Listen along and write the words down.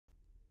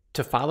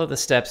To follow the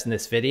steps in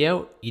this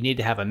video, you need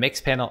to have a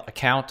Mixpanel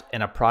account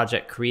and a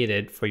project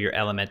created for your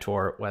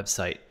Elementor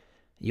website.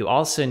 You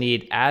also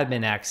need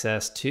admin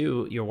access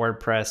to your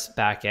WordPress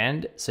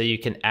backend so you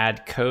can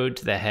add code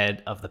to the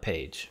head of the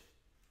page.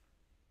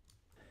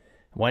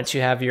 Once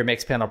you have your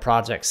Mixpanel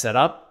project set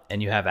up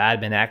and you have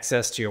admin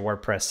access to your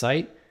WordPress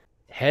site,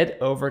 head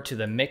over to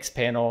the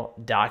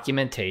Mixpanel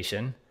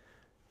documentation.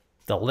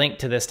 The link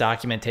to this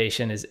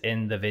documentation is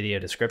in the video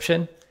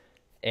description.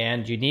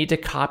 And you need to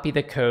copy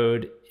the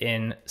code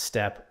in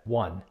step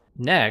 1.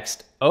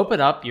 Next,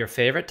 open up your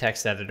favorite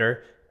text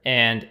editor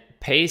and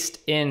paste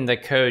in the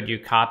code you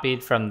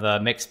copied from the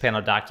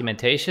Mixpanel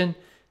documentation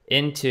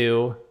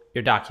into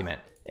your document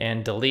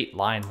and delete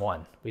line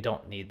 1. We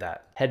don't need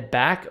that. Head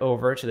back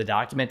over to the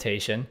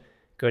documentation,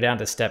 go down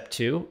to step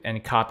 2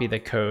 and copy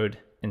the code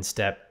in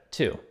step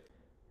 2.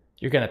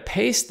 You're going to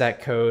paste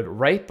that code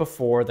right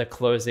before the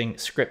closing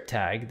script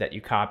tag that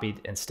you copied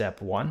in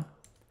step 1.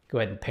 Go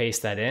ahead and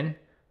paste that in.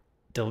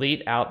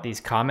 Delete out these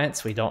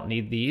comments. We don't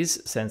need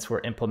these since we're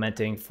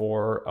implementing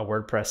for a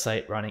WordPress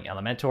site running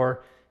Elementor,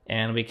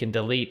 and we can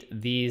delete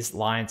these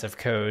lines of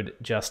code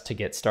just to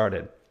get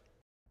started.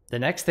 The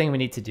next thing we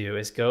need to do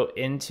is go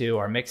into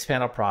our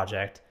Mixpanel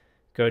project,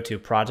 go to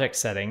project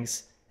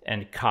settings,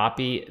 and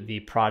copy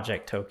the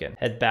project token.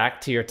 Head back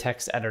to your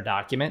text editor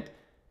document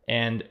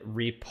and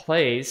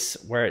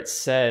replace where it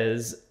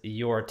says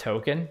your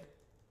token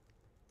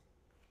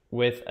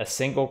with a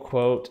single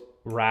quote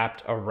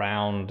wrapped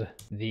around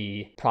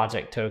the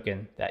project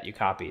token that you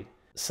copied.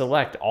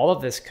 Select all of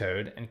this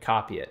code and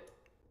copy it.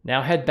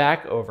 Now head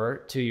back over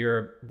to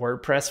your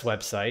WordPress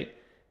website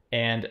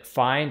and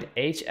find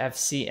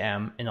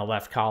HFCM in the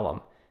left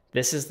column.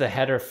 This is the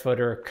header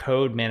footer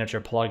code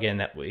manager plugin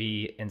that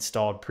we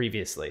installed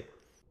previously.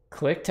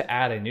 Click to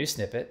add a new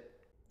snippet.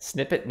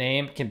 Snippet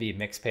name can be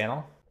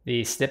Mixpanel.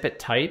 The snippet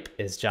type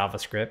is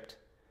JavaScript.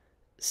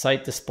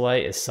 Site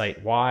display is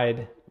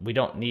site-wide. We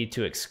don't need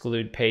to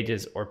exclude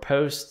pages or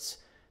posts.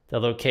 The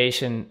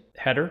location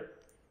header,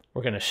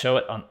 we're going to show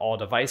it on all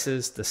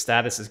devices. The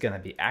status is going to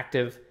be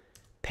active.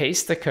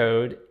 Paste the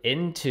code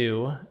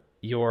into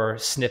your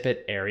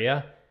snippet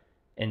area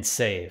and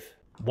save.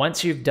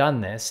 Once you've done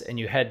this and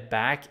you head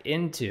back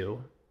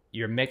into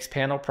your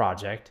Mixpanel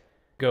project,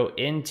 go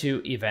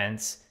into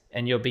events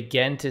and you'll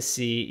begin to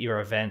see your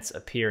events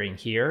appearing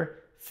here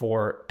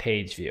for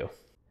page view.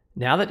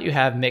 Now that you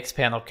have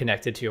Mixpanel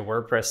connected to your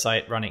WordPress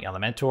site running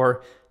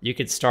Elementor, you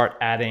can start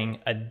adding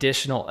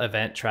additional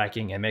event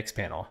tracking in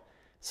Mixpanel.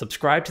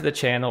 Subscribe to the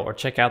channel or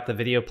check out the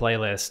video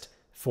playlist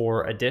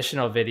for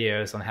additional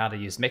videos on how to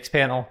use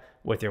Mixpanel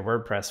with your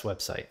WordPress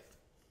website.